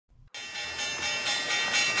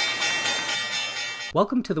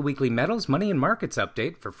Welcome to the weekly Metals, Money and Markets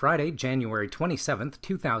update for Friday, January 27th,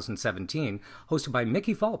 2017, hosted by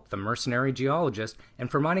Mickey Fulp, the Mercenary Geologist, and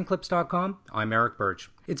for miningclips.com, I'm Erick Bertsch.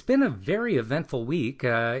 It's been a very eventful week.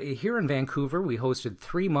 Here in Vancouver, we hosted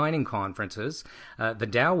 3 mining conferences. The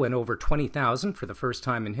Dow went over 20,000 for the first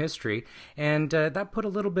time in history, and that put a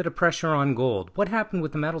little bit of pressure on gold. What happened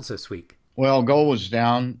with the metals this week? Well, gold was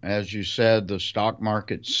down. As you said, the stock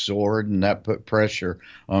market soared, and that put pressure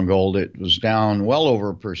on gold. It was down well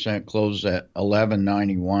over 1%, closed at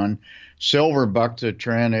 11.91. Silver bucked the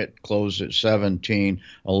trend. It closed at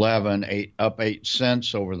 17.11, up 8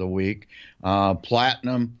 cents over the week.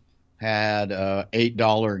 Platinum had a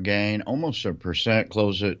 $8 gain, almost 1%,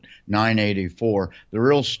 closed at 9.84. The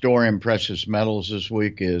real story in precious metals this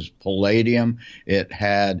week is palladium. It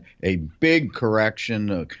had a big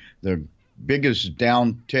correction, the biggest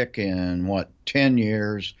downtick in 10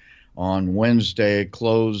 years. On Wednesday,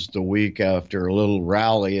 closed the week after a little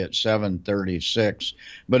rally at 736,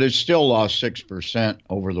 but it still lost 6%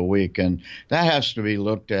 over the week, and that has to be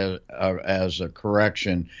looked at as a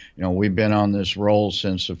correction. You know, we've been on this roll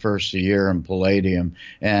since the first of the year in palladium,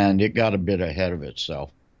 and it got a bit ahead of itself.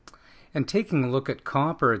 And taking a look at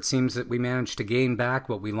copper, it seems that we managed to gain back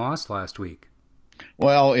what we lost last week.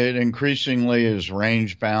 Well, it increasingly is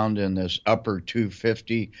range bound in this upper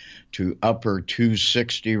 250 to upper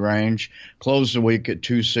 260 range. Closed the week at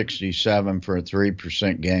 267 for a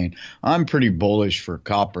 3% gain. I'm pretty bullish for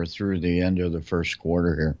copper through the end of the first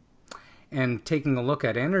quarter here. And taking a look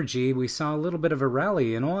at energy, we saw a little bit of a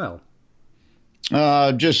rally in oil.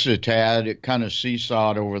 Just a tad. It kind of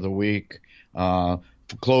seesawed over the week.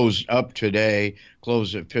 Closed up today,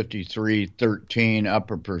 closed at 53.13, up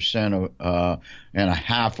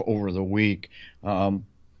 1.5% over the week.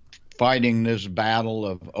 Fighting this battle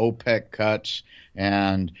of OPEC cuts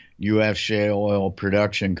and U.S. shale oil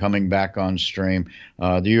production coming back on stream.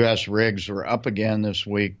 The U.S. rigs were up again this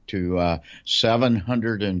week to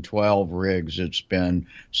 712 rigs. It's been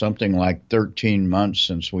something like 13 months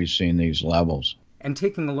since we've seen these levels. And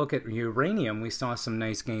taking a look at uranium, we saw some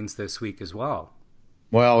nice gains this week as well.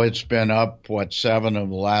 Well, it's been up, 7 of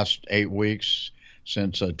the last 8 weeks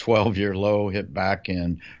since a 12-year low hit back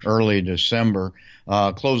in early December.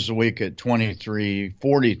 Closed the week at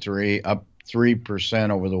 23.43, up 3%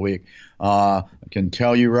 over the week. I can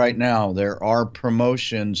tell you right now, there are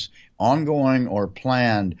promotions ongoing or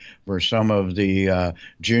planned for some of the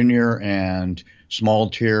junior and small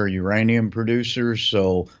tier uranium producers.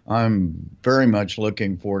 So I'm very much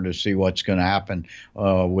looking forward to see what's going to happen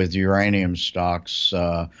with uranium stocks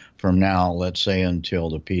from now, let's say, until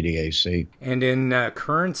the PDAC. And in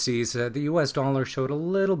currencies, the U.S. dollar showed a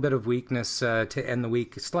little bit of weakness to end the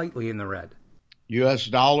week, slightly in the red. U.S.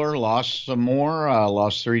 dollar lost some more,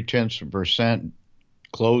 lost 0.3%,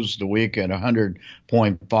 closed the week at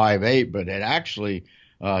 100.58, but it actually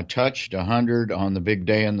touched 100 on the big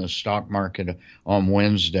day in the stock market on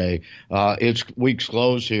Wednesday. Its week's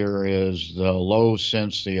close here is the low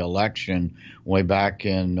since the election way back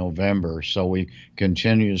in November. So we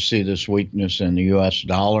continue to see this weakness in the U.S.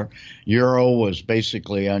 dollar. Euro was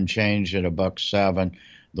basically unchanged at $1.07.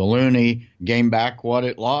 The loonie gained back what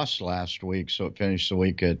it lost last week, so it finished the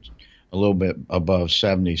week at a little bit above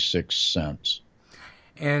 76 cents.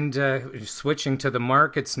 And switching to the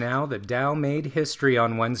markets now, the Dow made history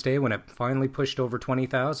on Wednesday when it finally pushed over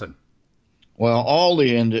 20,000. Well, all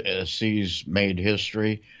the indices made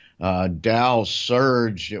history. Dow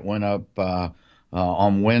surged. It went up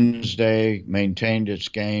on Wednesday, maintained its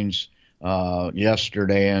gains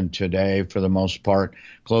yesterday and today for the most part.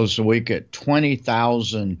 Closed the week at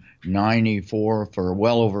 20,094 for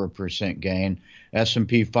well over 1% gain.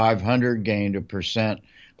 S&P 500 gained 1%.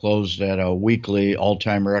 Closed at a weekly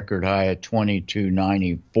all-time record high at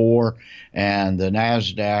 2294, and the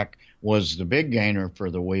NASDAQ was the big gainer for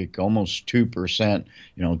the week, almost 2%.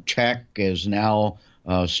 You know, tech is now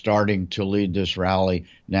starting to lead this rally.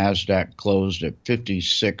 NASDAQ closed at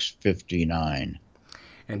 56.59.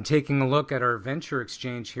 And taking a look at our venture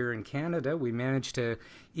exchange here in Canada, we managed to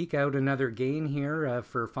eke out another gain here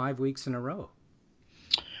for 5 weeks in a row.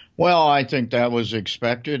 Well, I think that was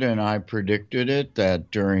expected, and I predicted it,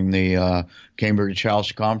 that during the Cambridge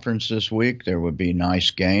House Conference this week, there would be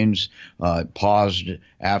nice gains. It paused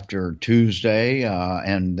after Tuesday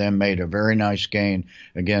and then made a very nice gain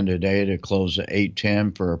again today to close at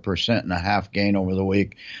 8.10 for 1.5% gain over the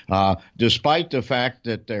week, despite the fact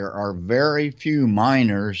that there are very few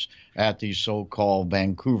miners at these so-called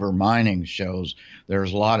Vancouver mining shows.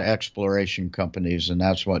 There's a lot of exploration companies, and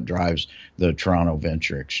that's what drives the Toronto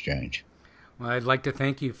Venture Exchange. Well, I'd like to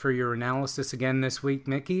thank you for your analysis again this week,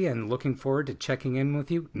 Mickey, and looking forward to checking in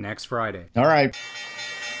with you next Friday. All right.